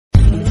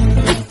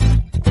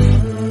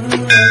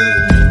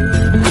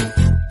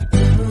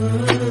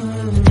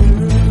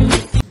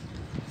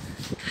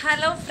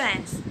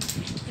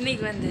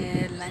இன்றைக்கி வந்து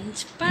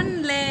லஞ்ச்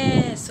பண்ணல.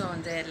 ஸோ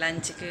வந்து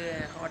லஞ்சுக்கு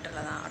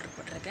ஹோட்டலில் தான் ஆர்டர்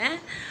போட்டிருக்கேன்.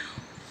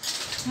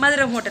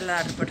 மதுரம் ஹோட்டலில்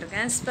ஆர்டர்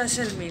போட்டிருக்கேன்.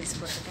 ஸ்பெஷல் மீல்ஸ்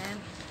போட்டிருக்கேன்.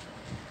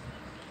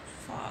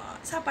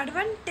 சாப்பாடு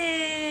வந்துட்டு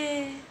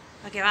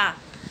ஓகேவா?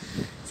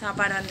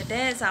 சாப்பாடு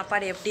வந்துட்டு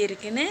சாப்பாடு எப்படி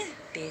இருக்குன்னு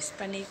டேஸ்ட்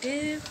பண்ணிவிட்டு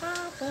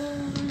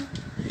பார்ப்போம்.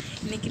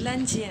 இன்றைக்கி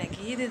லஞ்ச்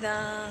எனக்கு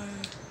இதுதான்.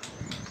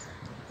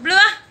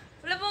 ப்ளூவா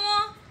உள்ள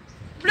போவோம்.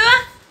 ப்ளூவா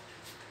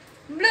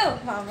ப்ளூ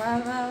வா வா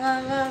வா வா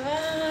வா வா.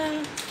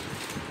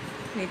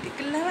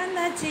 வீட்டுக்குள்ளே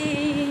வந்தாச்சு.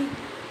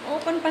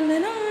 ஓப்பன்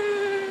பண்ணணும்.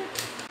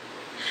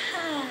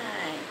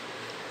 ஹாய்,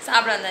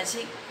 சாப்பிட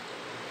வந்தாச்சு.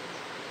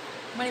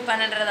 மணி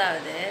 12:30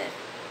 ஆகுது.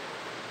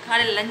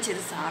 காலையில் லஞ்ச்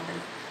எதுவும்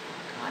சாப்பிடல.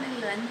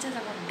 காலையில் லஞ்சை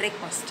சாப்பிட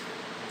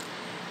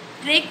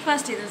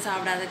பிரேக்ஃபாஸ்ட் எதுவும்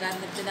சாப்பிடாத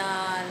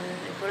காரணத்தினால்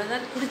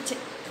இப்பொழுதுதான்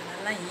குடித்தேன்.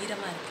 அதெல்லாம்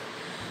ஈரமாக இருக்குது.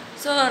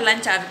 ஸோ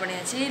லஞ்ச் ஆர்டர்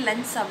பண்ணியாச்சு.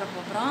 லஞ்ச் சாப்பிட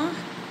போகிறோம்.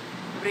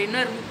 அப்புறம்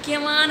இன்னொரு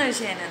முக்கியமான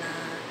விஷயம் என்னென்னா,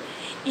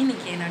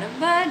 இன்றைக்கி என்னோடய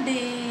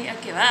பர்த்டே.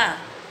 ஓகேவா?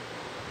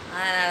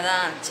 அதனால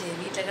தான் சரி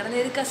வீட்டில் கிடந்து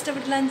எது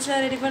கஷ்டப்பட்டு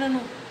லஞ்செலாம் ரெடி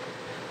பண்ணணும்,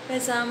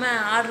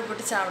 பேசாமல் ஆர்டர்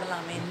போட்டு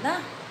சாப்பிடலாமேன்னு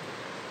தான்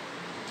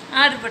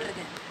ஆர்டர்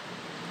போட்டிருக்கேன்.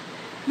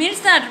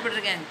 மீல்ஸ் தான் ஆர்டர்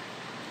போட்டிருக்கேன்.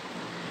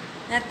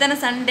 எத்தனை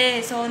சண்டே.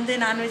 ஸோ வந்து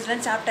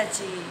நான்வெஜ்லாம்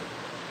சாப்பிட்டாச்சு.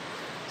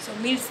 ஸோ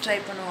மீல்ஸ் ட்ரை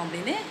பண்ணுவோம்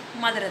அப்படின்னு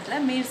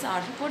மதுரத்தில் மீல்ஸ்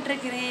ஆர்டர்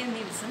போட்டிருக்கிறேன்.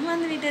 மீல்ஸும்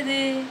வந்து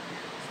விட்டது.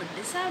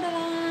 ஃபுட்டு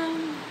சாப்பிடலாம்.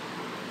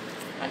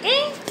 ஓகே,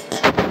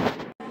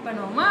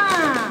 பண்ணுவோமா?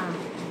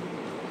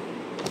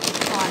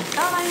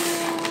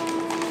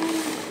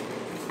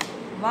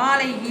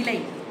 வாழை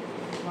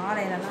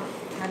இலையெல்லாம்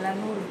நல்லா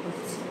நூறு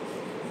போச்சு,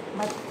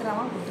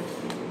 பத்திரமாக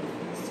போட்டுருக்கு.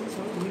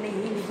 ஸோ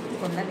இலையை விட்டு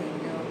கொள்ள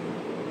வேண்டும்.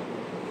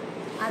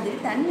 அது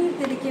தண்ணீர்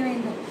தெளிக்க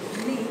வேண்டும்.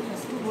 இலையை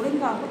ஃபஸ்ட்டு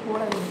ஒழுங்காக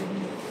போட வேண்டும்.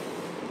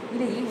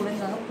 இலையை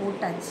ஒழுங்காக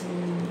போட்டாச்சு.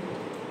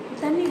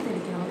 தண்ணீர்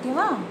தெளிக்கணும்.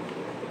 ஓகேவா?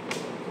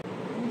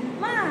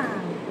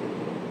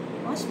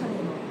 வாஷ்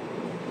பண்ணிடணும்.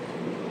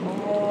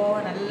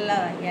 நல்லா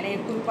இலையை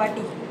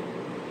குளிப்பாட்டி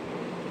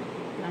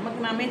நமக்கு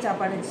நாமே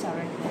சாப்பாடு வச்சு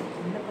சாப்பிட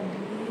என்ன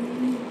பண்ணுறது.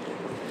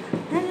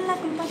 நல்லா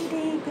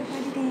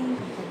குளிப்பாட்டிட்டேன்.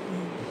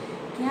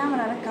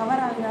 கேமராவில்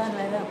கவர் ஆகுதான்னு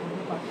வேறு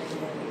அப்படின்னு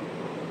பார்க்குறது.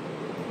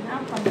 என்ன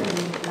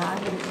பண்ணுறது?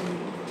 லாக் இருக்குது.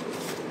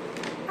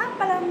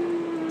 அப்பளம்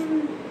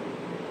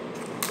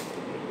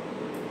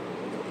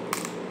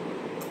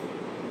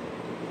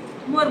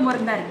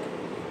மொறு தான் இருக்குது.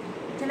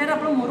 சில நேரம்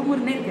அப்புறம்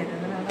மொறுமுறுன்னே இருக்காது.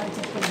 அதனால தான்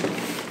செக் பண்ணுறேன்.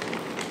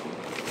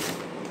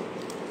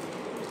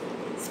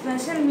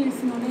 ஸ்பெஷல்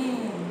மீல்ஸ்னோடனே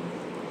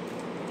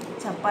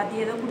சப்பாத்தி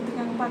ஏதோ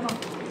கொடுத்துருக்காங்க.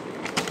 பார்க்கலாம்.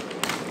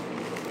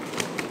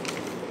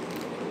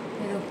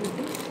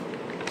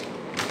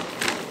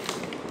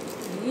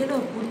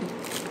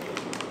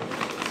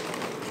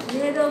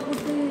 ஏதோ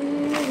கூட்டு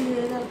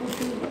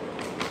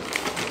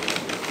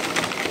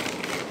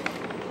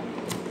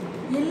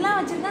எல்லாம்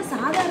வச்சுருக்கா.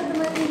 சாதாரண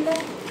மாதிரி இல்லை.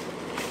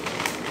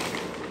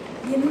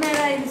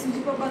 என்னடா இது?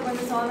 சுஜி பாப்பாக்கு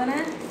வந்து சாதனை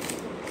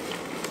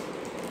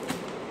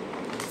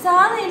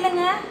சாதம்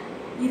இல்லைங்க.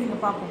 இருங்க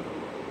பார்ப்போம்.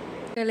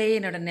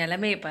 என்னோட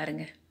நிலைமையை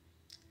பாருங்க.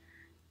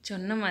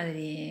 சொன்ன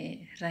மாதிரியே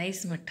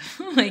ரைஸ்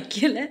மட்டும்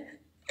வைக்கல.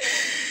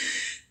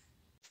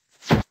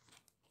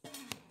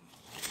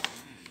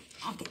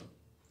 ஓகே,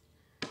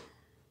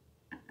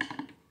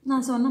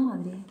 நான் சொன்ன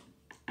மாதிரி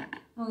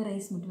அவங்க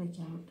ரைஸ் மட்டும்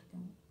வைக்காம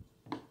விட்டுருக்காங்க.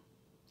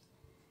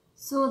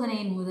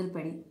 சோதனையின் முதல்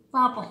படி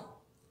பார்ப்போம்.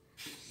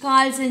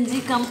 கால் செஞ்சு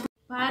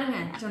பாருங்க.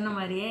 சொன்ன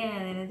மாதிரியே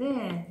அது என்னது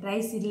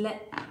ரைஸ் இல்லை.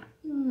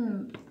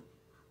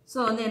 ஸோ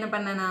வந்து என்ன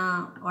பண்ணேன்னா,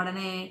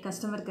 உடனே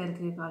கஸ்டமர்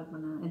கேருக்கு கால்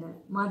பண்ணேன். இல்லை,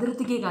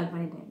 மதுரத்துக்கே கால்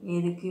பண்ணிட்டேன்.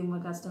 எதுக்கு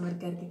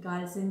கஸ்டமர் கேருக்கு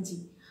கால் செஞ்சு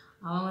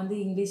அவன் வந்து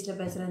இங்கிலீஷில்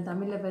பேசுகிறேன்,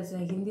 தமிழில்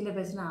பேசுகிறேன், ஹிந்தியில்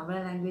பேசுகிறேன், அவளை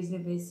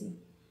லாங்குவேஜில் பேசி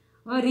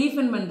அவன்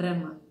ரீஃபண்ட்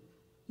பண்ணுறேம்மா.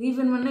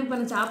 ரீஃபண்ட் பண்ணால் இப்போ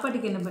நான்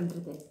சாப்பாட்டுக்கு என்ன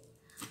பண்ணுறது?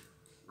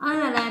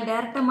 அதனால்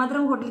டேரெக்டாக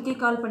மதுரம் ஹோட்டலுக்கே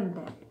கால்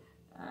பண்ணிட்டேன்.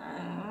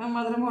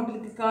 மதுரம்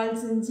ஹோட்டலுக்கு கால்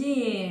செஞ்சு,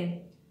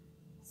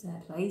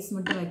 சார் ரைஸ்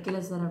மட்டும் வைக்கல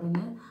சார்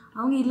அப்படின்னு.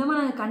 அவங்க இல்லைம்மா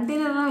நாங்கள்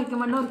கண்டெய்னர்லாம் வைக்க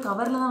மாட்டோம், ஒரு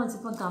கவரில் தான்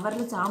வச்சுப்போம்.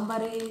 கவரில்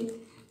சாம்பார்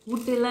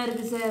கூட்டு எல்லாம்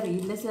இருக்குது சார்.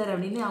 இல்லை சார்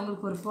அப்படின்னு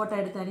அவங்களுக்கு ஒரு ஃபோட்டோ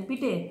எடுத்து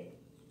அனுப்பிட்டு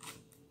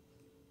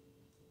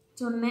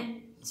சொன்னேன்.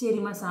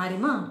 சரிம்மா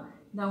சாரிம்மா,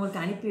 நான்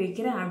அவங்களுக்கு அனுப்பி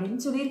வைக்கிறேன் அப்படின்னு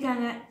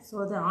சொல்லியிருக்காங்க. ஸோ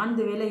அது ஆன்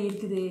த வேலை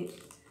இருக்குது.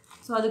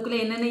 ஸோ அதுக்குள்ளே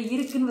என்னென்ன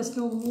இருக்குதுன்னு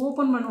ஃபஸ்ட்டு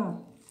ஓப்பன் பண்ணுவோம்.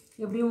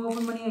 எப்படியும்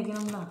ஓப்பன் பண்ணி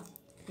வைக்கணுங்களா?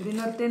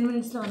 எப்படின்னு ஒரு 10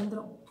 மினிட்ஸில்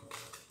வந்துடும்.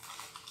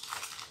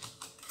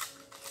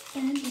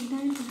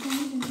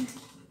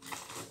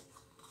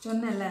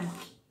 சொன்னேன்ல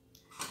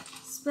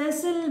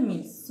ஸ்பெஷல்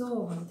மீல்ஸ். ஸோ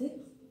வந்து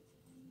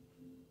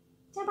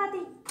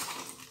சப்பாத்தி.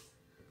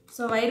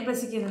 ஸோ வயிறு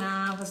பசிக்குதுன்னா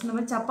ஃபஸ்ட்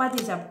நம்ம சப்பாத்தி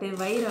சாப்பிட்டு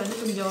வயிறை வந்து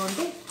கொஞ்சம்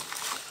வந்து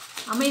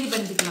அமைதி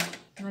பண்ணிக்கலாம்.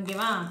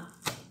 ஓகேவா?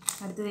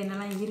 அடுத்தது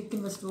என்னெல்லாம்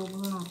இருக்குன்னு ஃபஸ்ட்டு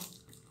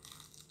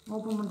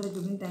ஓப்பன் பண்ணுறதுக்கு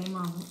எப்படின்னு டைம்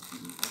ஆகும்.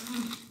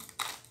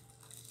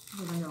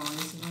 இது கொஞ்சம்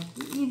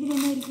ஆயிடுச்சு. இதில்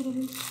என்ன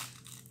இருக்கிறது?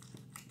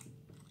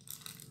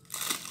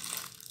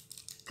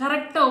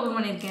 கரெக்டாக ஓப்பன்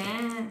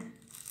பண்ணியிருக்கேன்.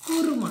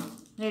 குருமா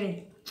ரெடி.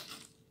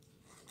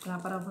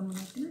 ப்ராப்பராக ஓப்பன்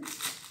பண்ணியிருக்கேன்.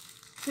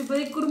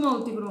 இப்போதைக்கு குருமா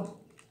ஊற்றிக்கிடுவோம்.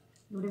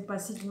 இப்படியே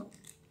பசிக்கணும்.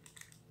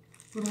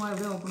 குருமா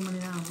எப்படியும் ஓப்பன் பண்ணி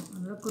தான் ஆகும்.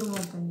 அதனால் குருமா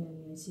ஓப்பன்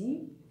பண்ணியாச்சு.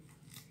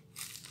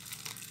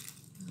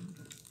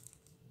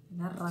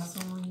 எல்லாம்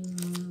ரசம்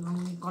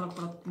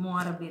குழப்பம்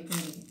மோர் அப்படி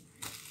இருக்குன்னு நினைக்கிறேன்.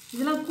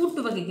 இதெல்லாம் கூட்டு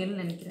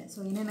வகைகள்னு நினைக்கிறேன். ஸோ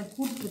என்னென்ன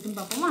கூட்டு இருக்குன்னு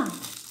பார்ப்போமா?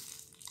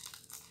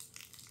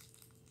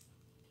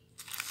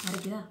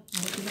 அரைக்குதா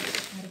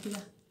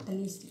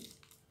தள்ளி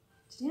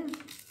சரியா?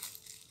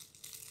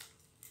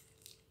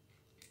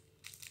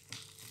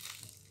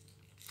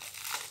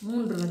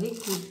 3 வகை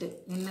கூட்டு.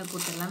 என்ன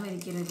கூட்டெல்லாம்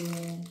இருக்கிறது?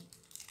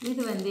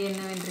 இது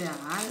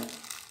என்னவென்றால்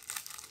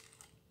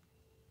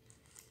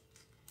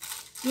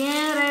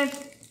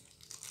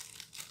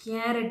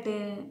கேரட்டு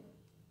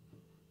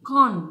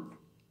கார்ன்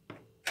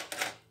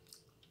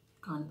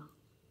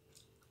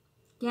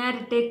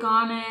கேரட்டு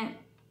கார்னு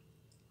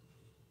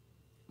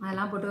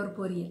அதெல்லாம் போட்டு ஒரு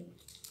பொரியல்.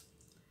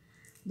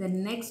 The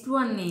next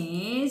one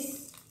is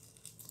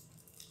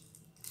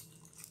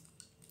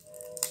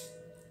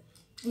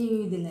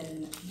இது இல்லை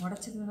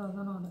உடச்சது தானே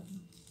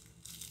உடக்கணும்.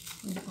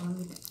 கொஞ்சம்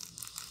குழம்பிட்டேன்.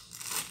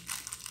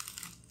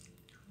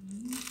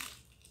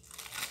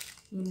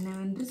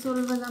 என்னவென்று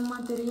சொல்வதம்மா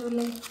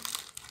தெரியவில்லை.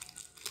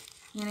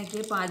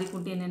 எனக்கே பாதி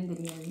கூட்டு என்னன்னு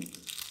தெரியாது.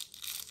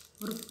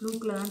 ஒரு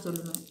ஃப்ளூக்கில் தான்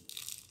சொல்லுவேன்.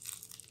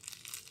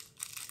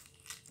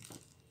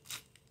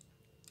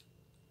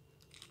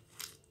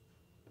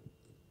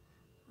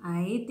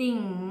 I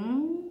think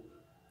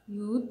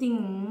you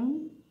think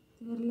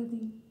தெரியல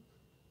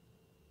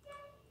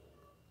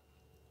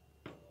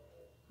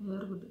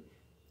வெரி குட்.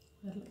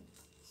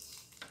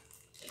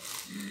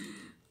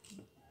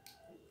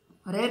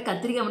 ஒரே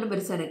கத்திரிக்காய் மட்டும்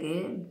பெருசாக இருக்குது.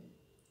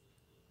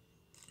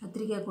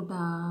 கத்திரிக்காய்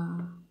கூட்டா.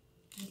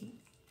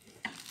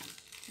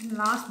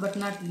 Last but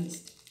not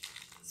least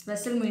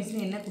special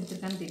மீல்ஸ்னு என்ன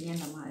கொடுத்துருக்கான்னு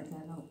தெரியாண்டாமா,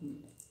 அதுக்காக தான் ஓப்பன்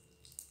பண்ணிட்டேன்.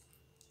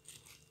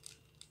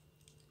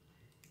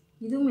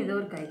 இதுவும் ஏதோ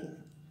ஒரு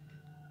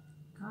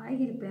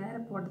காய்கறி பேரை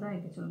போட்டு தான்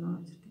வைக்க சொல்லணும்னு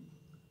வச்சுருக்கேன்.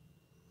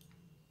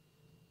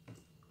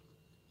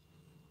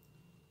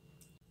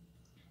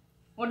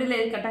 ஹோட்டலில்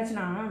எது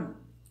கட்டாச்சுன்னா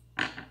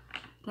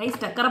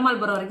ரைஸ் டக்கரமால்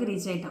போகிற வரைக்கும்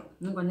ரீச் ஆகிட்டான்.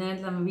 இன்னும் கொஞ்சம்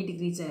நேரத்தில் நம்ம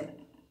வீட்டுக்கு ரீச் ஆகிடும்.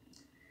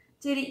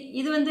 சரி,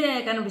 இது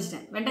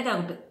கண்டுபிடிச்சிட்டேன். வெண்டைக்காய்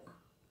கூட்டு.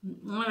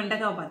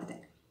 வெண்டைக்காவை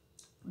பார்த்துட்டேன்.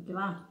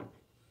 ஓகேவா?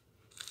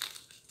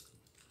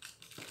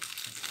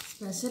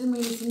 ஸ்பெஷல்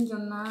மீல்ஸ்ன்னு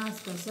சொன்னால்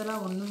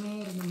ஸ்பெஷலாக ஒன்றுமே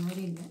இருந்த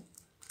மாதிரி இல்லை.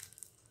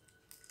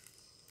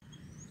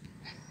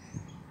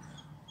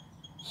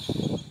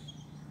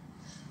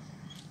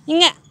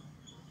 இங்கே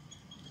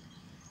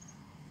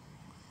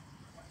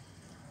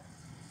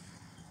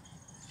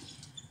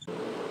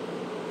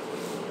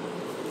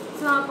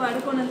சாப்பாடு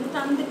கொண்டு வந்து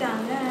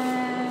தந்துட்டாங்க.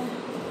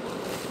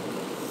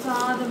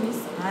 சாதம்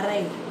இஸ்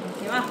அரை.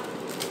 ஓகேவா?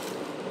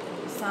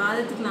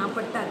 சாதத்துக்கு நான்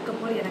பட்ட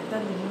அக்கப்போல் எனக்கு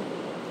தான் தெரியும்.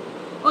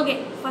 ஓகே,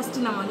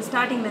 ஃபஸ்ட்டு நம்ம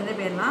ஸ்டார்டிங்லேருந்தே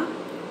போயிடலாம்.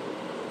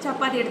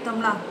 சப்பாத்தி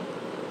எடுத்தோம்லா,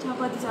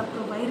 சப்பாத்தி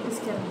சாப்பிட்டோம். வயிறு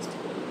பிசிக்க ஆரம்பிச்சிட்டு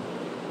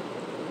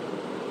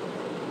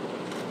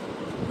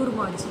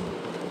குருமா வச்சு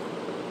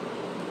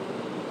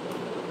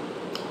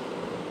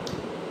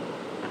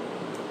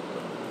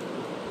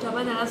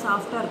சப்பாத்தி நல்லா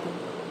சாஃப்டாக இருக்கும்.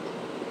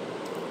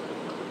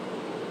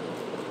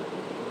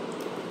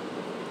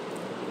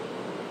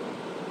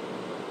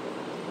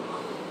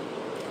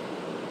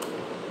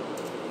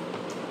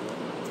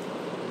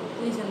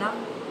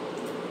 ரீசெண்டாக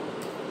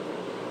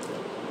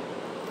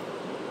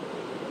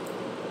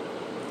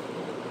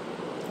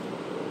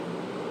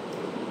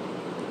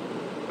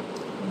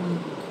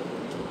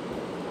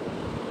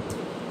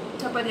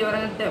சப்பாத்தி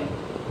வரங்கிட்டு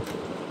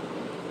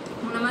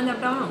நம்ம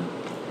சாப்பிட்டோம்.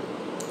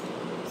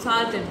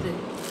 சாதத்தை எடுத்து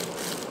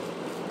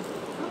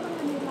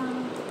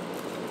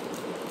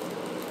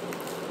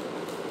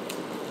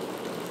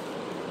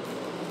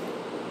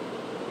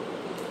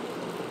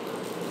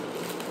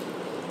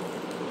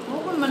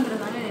ஓப்பன்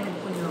பண்ணுறதுனால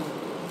எனக்கு கொஞ்சம்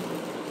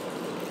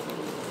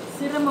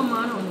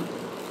சிரமமான ஒன்று.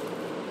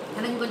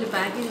 எனக்கு கொஞ்சம்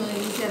பேக்கிங்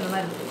ஈஸியாக அந்த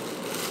மாதிரி இருக்குது.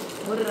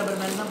 ஒரு ரப்பர்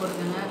பேண்ட் தான்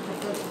போட்டுருக்காங்க.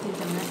 கரெக்டாக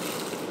சுற்றிட்டாங்க.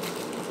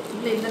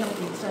 இல்லை இல்லை,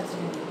 நமக்கு எக்ஸ்ட்ரா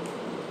வச்சுருக்காங்க.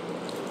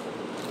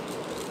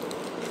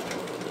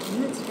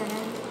 என்ன வச்சுருக்காங்க?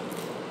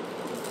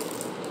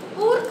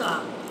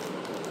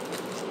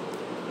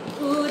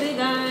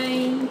 ஊறுகாய்.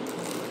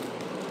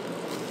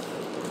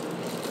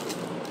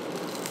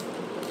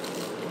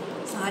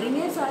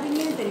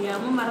 சாரிங்க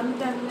தெரியாமல்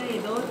மறந்துட்டாங்க.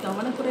 ஏதோ ஒரு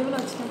கவனக்குறைவில்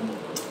வச்சுட்டாங்க.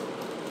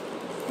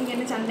 நீங்கள்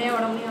என்ன சண்டையாக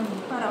விட முடியும்?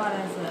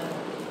 பரவாயில்ல சார்.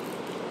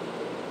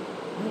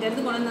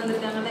 அங்கேருந்து கொண்டு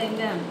வந்திருக்காங்கல்ல,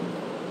 எங்கே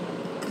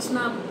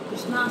கிருஷ்ணா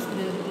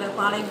இருக்குல்ல,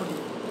 பாளையங்கோட்டை.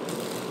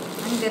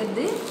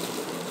 அங்கேருந்து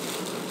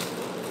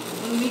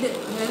எங்கள் வீடு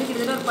அங்கேருந்து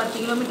கிட்டத்தட்ட ஒரு 10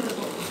 கிலோமீட்டர்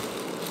இருக்கும்.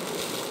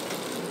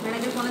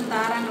 எனக்கு கொண்டு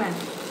தாராங்களே.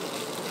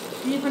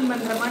 ரீஃபண்ட்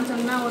பண்ணுறமான்னு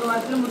சொன்னால் ஒரு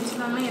வாரத்தில்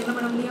முடிச்சுட்டாங்கன்னா என்ன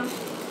பண்ண முடியும்?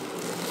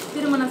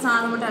 திருமண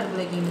சாதம் மட்டும்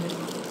அடுத்து வைக்க வேண்டியது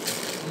இருக்கும்.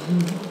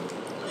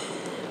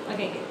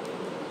 ஓகே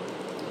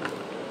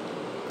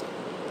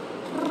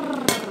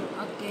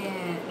ஓகே,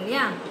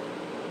 ரெடியா?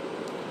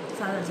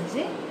 சாதம்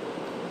வச்சிருச்சு.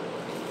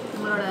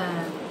 நம்மளோட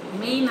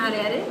மெயின் ஆள்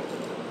யார்?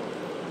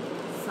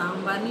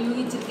 சாம்பார்னு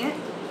யூகிச்சிருக்கேன்.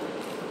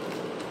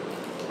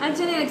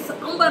 ஆக்சுவலி எனக்கு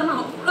சாம்பார்னா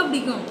அவ்வளோ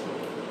பிடிக்கும்.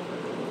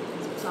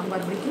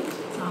 சாம்பார் பிடிக்கும்,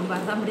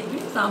 சாம்பார் தான்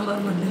பிடிக்கும்,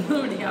 சாம்பார் மட்டும்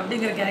தான் பிடிக்கும்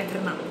அப்படிங்கிற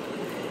கேரக்டர் தான்.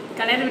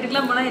 கல்யாண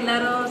வீட்டுக்கெலாம் போனால்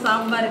எல்லோரும்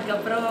சாம்பாருக்கு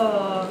அப்புறம்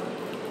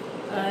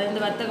இந்த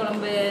வத்த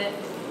குழம்பு,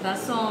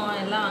 ரசம்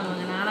எல்லாம்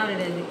வாங்குவாங்க. நானாக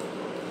கிடையாது.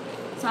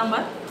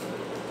 சாம்பார்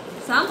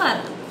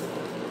சாம்பார்,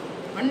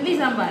 ஒன்லி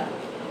சாம்பார்.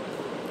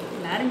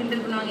 எல்லாரும்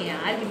கிண்டல் பண்ணுவாங்க,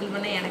 யார் கிண்டல்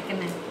பண்ண எனக்கு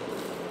என்ன,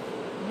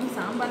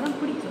 சாம்பார் தான்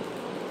பிடிக்கும்.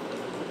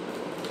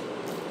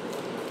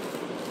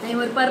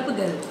 ஒரு பருப்பு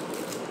கேர்ள்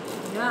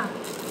ஓகேவா.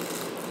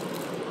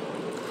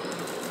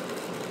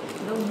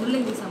 ஏதோ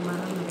முள்ளங்கி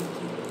சாம்பார் தான்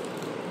நினைக்கிறேன்,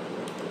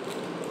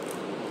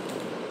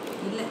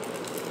 இல்லை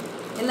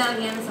எல்லா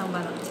வகையான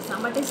சாம்பார் தான்.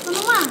 சாம்பார் டேஸ்ட்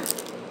பண்ணுமா,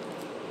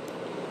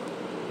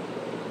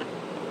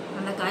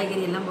 நல்லா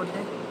காய்கறி எல்லாம்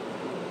போட்டு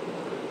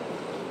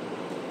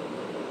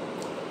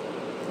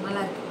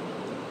நல்லா இருக்கு.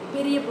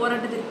 பெரிய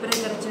போராட்டத்துக்கு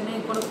பிறகு கிடச்சோன்னே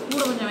கூட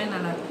கொஞ்சமே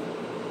நல்லா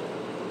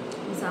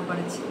இருக்கு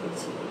சாப்பாடு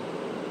வச்சு.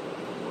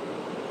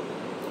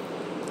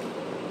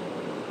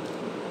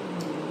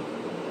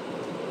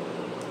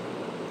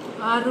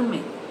 அருமை.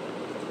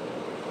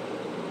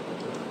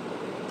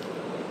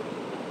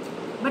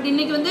 பட்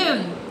இன்னைக்கு வந்து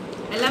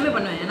எல்லாமே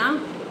பண்ணுவேன், ஏன்னா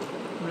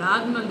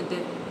விளாக்னு வந்துட்டு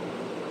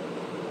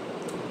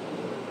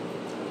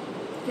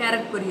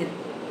கேரட் பொரியல்,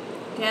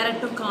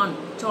 கேரட்டும் கார்ன்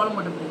சோளம்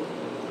போட்ட பொரியல்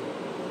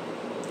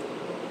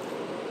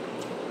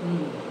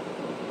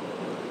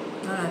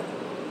நல்லா இருக்கு.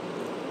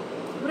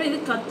 அப்புறம் இது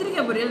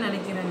கத்திரிக்காய் பொரியல்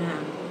நினைக்கிறேங்க.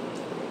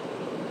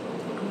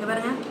 அங்கே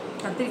பாருங்க,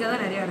 கத்திரிக்காய்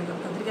தான் நிறையா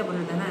இருக்கும். கத்திரிக்காய்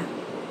பொரியல் தானே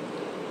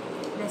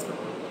டேஸ்ட்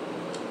பண்ணுவோம்.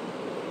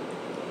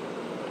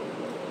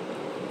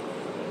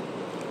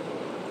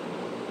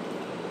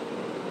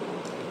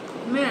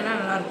 எல்லாம்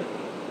நல்லாயிருக்கு.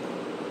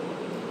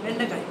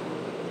 வெண்டைக்காய்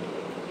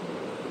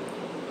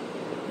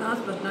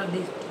லாஸ்ட் பட் நாட்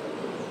லீஸ்ட்.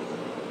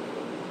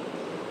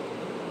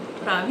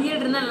 அப்புறம்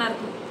அவியல் இருந்தால்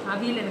நல்லாயிருக்கும்.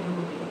 அவியல் எனக்கு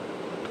ரொம்ப பிடிக்கும்.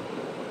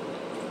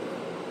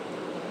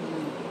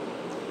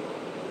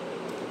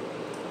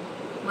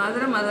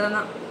 மதுரம்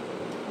தான்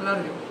நல்லா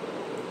இருக்கு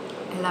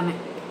எல்லாமே.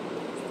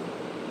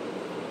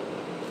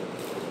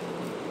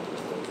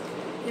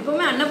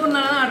 எப்போவுமே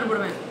அன்னபூர்ணால தான் ஆர்டர்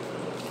போடுவேன்.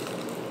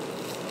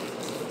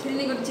 சரி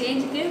இன்னைக்கு ஒரு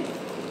சேஞ்சுக்கு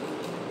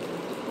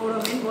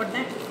போடுவேன்னு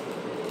போட்டேன்.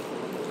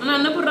 ஆனால்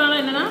அன்னபூர்ணால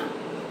என்னென்னா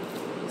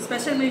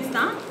ஸ்பெஷல் மீல்ஸ்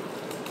தான்.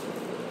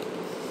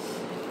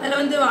 அதில்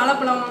வந்து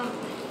வாழைப்பழம்,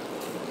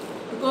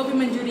 கோபி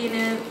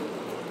மஞ்சூரியனு,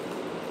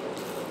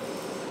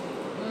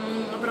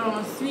 அப்புறம்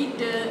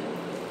ஸ்வீட்டு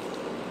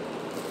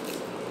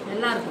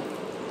எல்லாம் இருக்கும்.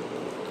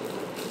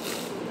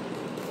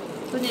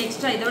 கொஞ்சம்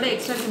எக்ஸ்ட்ரா, இதோட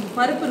எக்ஸ்ட்ரா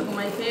பருப்பு இருக்கும்.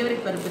 மை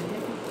ஃபேவரட் பருப்பு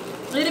இருக்குது.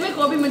 இதுலேயுமே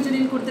கோபி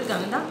மஞ்சூரியன்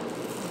கொடுத்துருக்காங்க தான்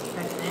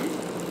கட்டுறேன்.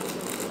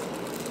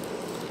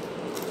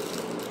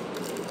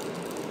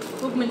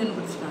 கோபி மஞ்சூரியன்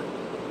கொடுத்துருக்காங்க.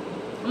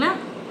 ஆனால்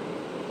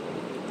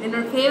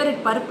என்னோட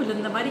ஃபேவரட் பருப்பு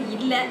இந்த மாதிரி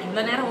இல்லை.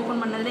 இவ்வளோ நேரம்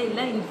ஓப்பன் பண்ணதே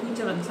இல்லை. இன்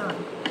ஃபியூச்சர் வந்துச்சா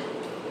வரும்.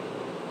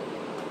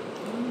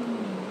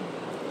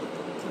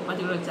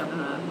 சப்பாத்தி கூட வச்சு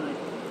அப்படின்னா நல்லா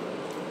இருக்கும்.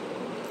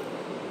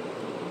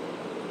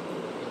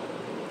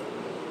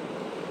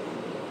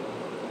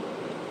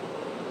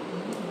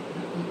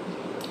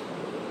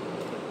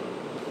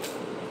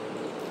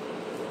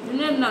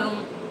 என்ன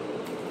இருந்தாலும்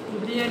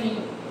பிரியாணி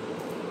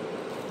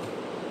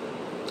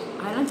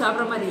அதெல்லாம்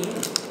சாப்பிட்ற மாதிரி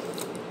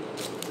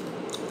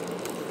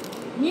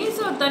மீல்ஸ்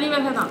ஒரு தனி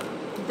வகை தான்.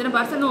 இத்தனை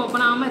பர்சன்ட்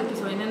ஓப்பன் ஆகாமல் இருக்குது.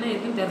 ஸோ என்னென்ன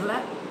இருக்குன்னு தெரில,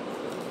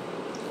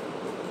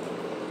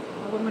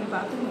 ஓப்பன் பண்ணி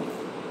பார்த்துக்கணும்.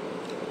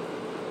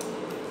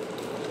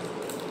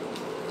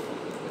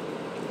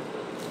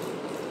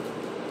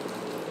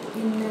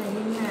 என்ன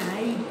என்ன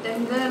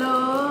ஐட்டங்களோ.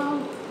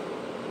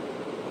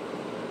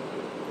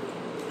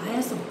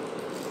 பாயாசம்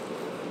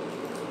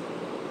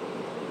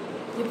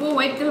எப்போது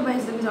ஒயிட் கலர்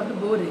பாயாசம்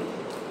சாப்பிட்டு போரு.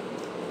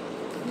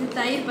 இது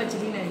தயிர்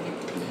பச்சடின்னு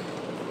நினைக்கிறேன்.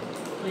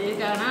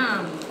 எதுக்காகனா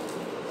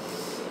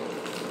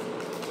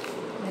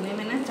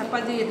என்ன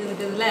சப்பாத்தி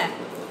இருக்கிறதுல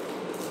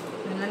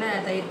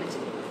அதனால் தயிர்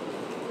பச்சடி.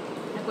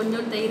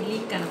 கொஞ்சோண்டு தயிர்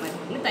லீக் ஆன மாதிரி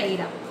இல்லை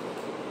தயிரா.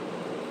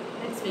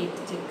 Let's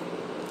weight check.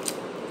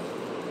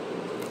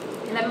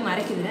 எல்லாமே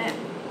மறைக்குதுல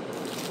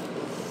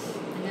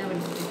என்ன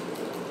பண்ணுறது.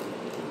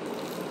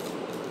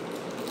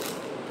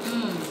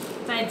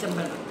 தயிர்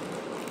சம்பல்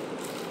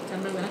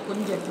சம்பல் வேணால்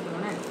கொஞ்சம்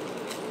எடுத்துக்கணும்னா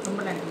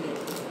ரொம்ப நேரம்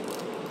முடியாது.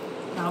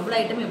 அவ்வளோ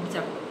ஐட்டம் எப்படி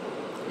சாப்பிடும்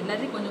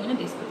எல்லாத்தையும் கொஞ்சம்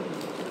கொஞ்சம் டேஸ்ட் பண்ணுவோம்.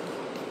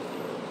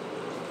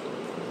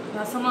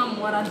 ரசமாக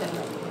மோரான்னு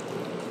தெரியல.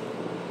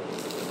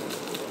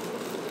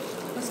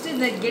 ஃபஸ்ட்டு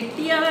இந்த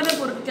கெட்டியான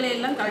பொருட்களை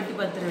எல்லாம் கழட்டி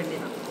பார்த்துட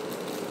வேண்டியதான்.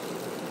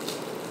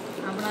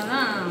 அப்படின்னா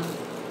தான்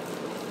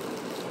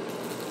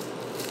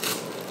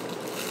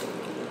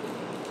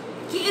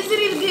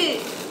கேசரி இருக்கு.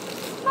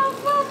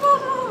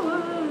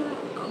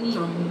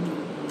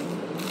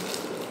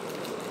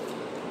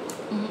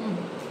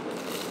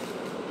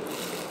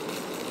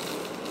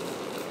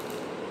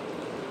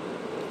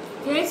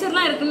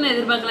 கேசரிலாம் இருக்குன்னு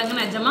எதிர்பார்க்கலாங்க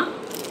நிஜமா.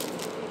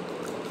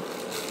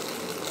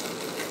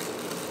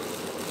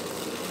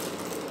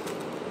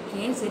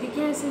 கேசரி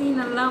கேசரி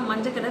நல்லா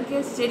மஞ்சள் கலர்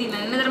கேசரி.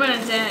 நான் என்ன தடவை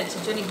நினச்சேன்,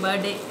 சிச்சோ இன்னைக்கு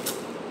பர்த்டே,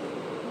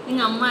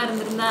 எங்கள் அம்மா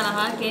இருந்திருந்தா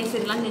அழகா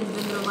கேசரிலாம் செஞ்சு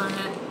தந்துடுவாங்க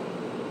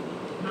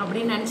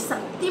அப்படின்னு நினச்சி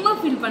சத்தியமாக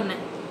ஃபீல்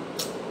பண்ணேன்.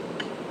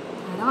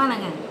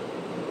 பரவாயில்லங்க,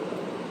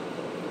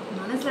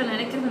 மனசில்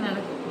நினைக்கிறது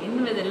நடக்கும்.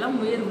 என்னதெல்லாம்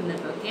உயர்வு இல்லை.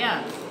 ஓகேயா?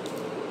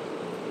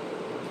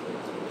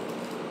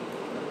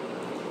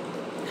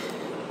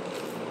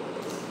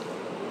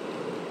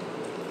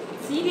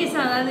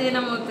 சீரியஸாக அதாவது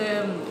நம்ம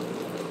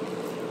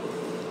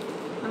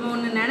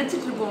ஒன்று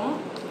நினச்சிட்ருப்போம்,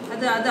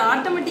 அது அது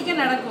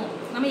ஆட்டோமேட்டிக்காக நடக்கும்.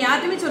 நம்ம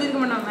யார்ட்டுமே சொல்லியிருக்க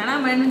மாட்டோம்,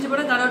 வேணாம் மன்னிச்சு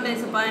கூட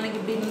கடவுட்டேன்ப்பா எனக்கு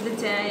இப்படி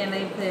இருந்துச்சேன், என்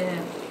லைஃப்பு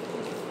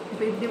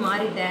இப்போ இப்படி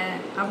மாறிட்டேன்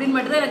அப்படின்னு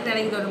மட்டும் தான் எனக்கு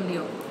நினைக்க தோட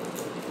முடியும்.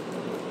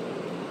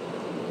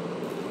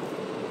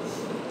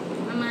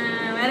 நம்ம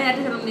வேற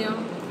யார்கிட்ட சொல்ல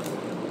முடியும்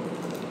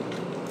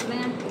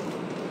சொல்லுங்க?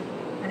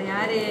 வேறு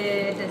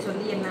யார்கிட்ட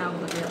சொல்லி என்ன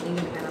ஆகுது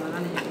அப்படிங்கிற நிலமை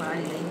தான் நீங்கள்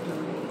பாதி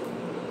லைஃப்பில்.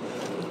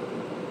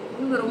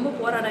 இவங்க ரொம்ப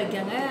போராட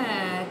வைக்காங்க.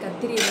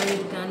 கத்திரி ஏதாவது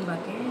இருக்கான்னு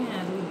பார்க்கேன்,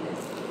 அதுவும் இல்லை.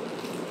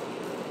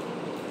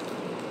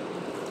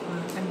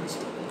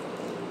 கண்டுபிடிச்சிட்டேன்.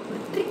 ஒரு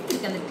ட்ரிக்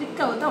இருக்குது, அந்த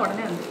ட்ரிக்கை தான்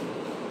உடனே வந்து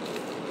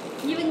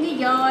இவங்க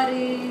யார்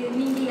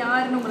நீங்கள்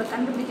யாருன்னு உங்களை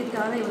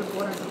கண்டுபிடிக்கிறதுக்காக தான் இவ்வளோ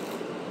போராட்டம்.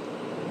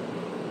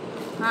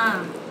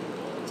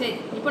 சரி,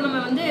 இப்போ நம்ம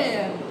வந்து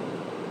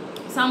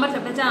சாம்பார்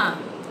சாப்பிட்டாச்சா?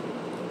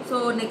 ஸோ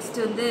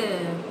நெக்ஸ்ட் வந்து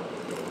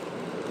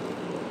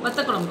வத்த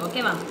குழம்பு.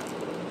 ஓகேவா?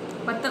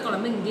 வத்த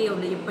குழம்பு இங்கே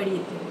உள்ள எப்படி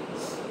இருக்குது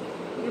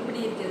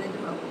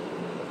இருக்குதுன்னு பார்ப்போம்.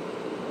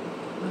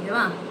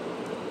 ஓகேவா?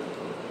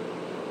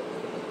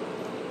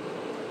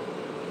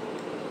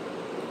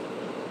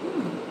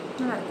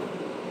 நல்லா இருக்கு.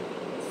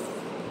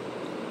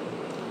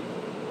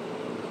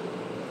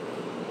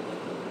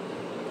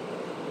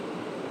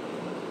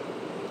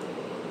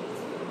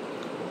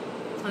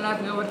 நல்லா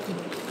இருக்குங்க. ஒர்க்கி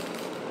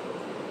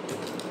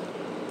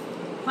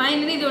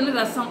ஃபைனலி இது ஒன்று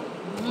ரசம்,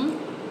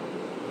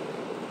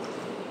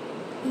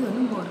 இது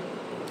ஒன்று மோர்,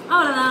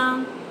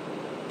 அவ்வளோதான்.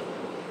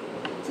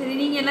 சரி,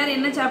 நீங்கள் எல்லோரும்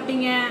என்ன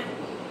சாப்பிட்டீங்க?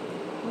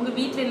 உங்கள்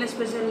வீட்டில் என்ன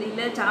ஸ்பெஷல்?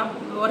 இல்லை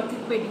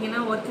ஒர்க்குக்கு போயிட்டீங்கன்னா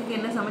ஒர்க்குக்கு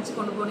என்ன சமைச்சு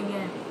கொண்டு போனீங்க?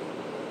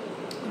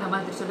 நான்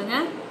பார்த்துட்டு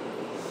சொல்லுங்கள்.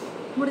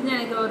 முடிஞ்ச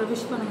எனக்கு ஒரு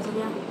விஷ் பண்ணுங்கள்.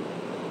 சரியா?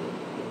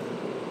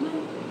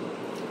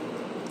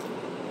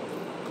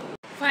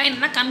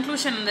 ஃபைன்னா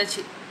கன்க்ளூஷன்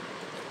இருந்தாச்சு.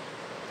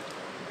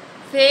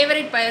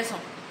 ஃபேவரட்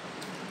பாயசம்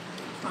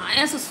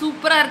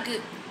சூப்பராக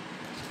இருக்குது.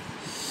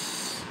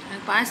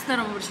 எனக்கு பாயசம்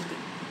தான் ரொம்ப பிடிச்சிருக்கு,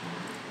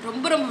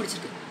 ரொம்ப ரொம்ப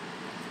பிடிச்சிருக்கு.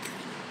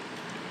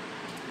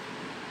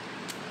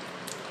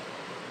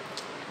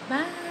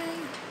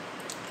 Bye.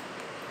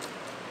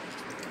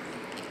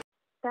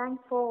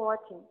 தேங்க்ஸ் ஃபார்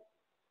வாட்சிங்.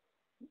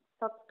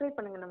 சப்ஸ்கிரைப்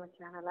பண்ணுங்கள் நம்ம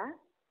சேனலை,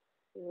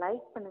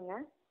 லைக்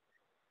பண்ணுங்கள்,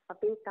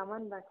 அப்படியே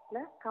கமெண்ட்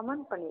பாக்ஸில்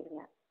கமெண்ட்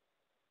பண்ணிடுங்க.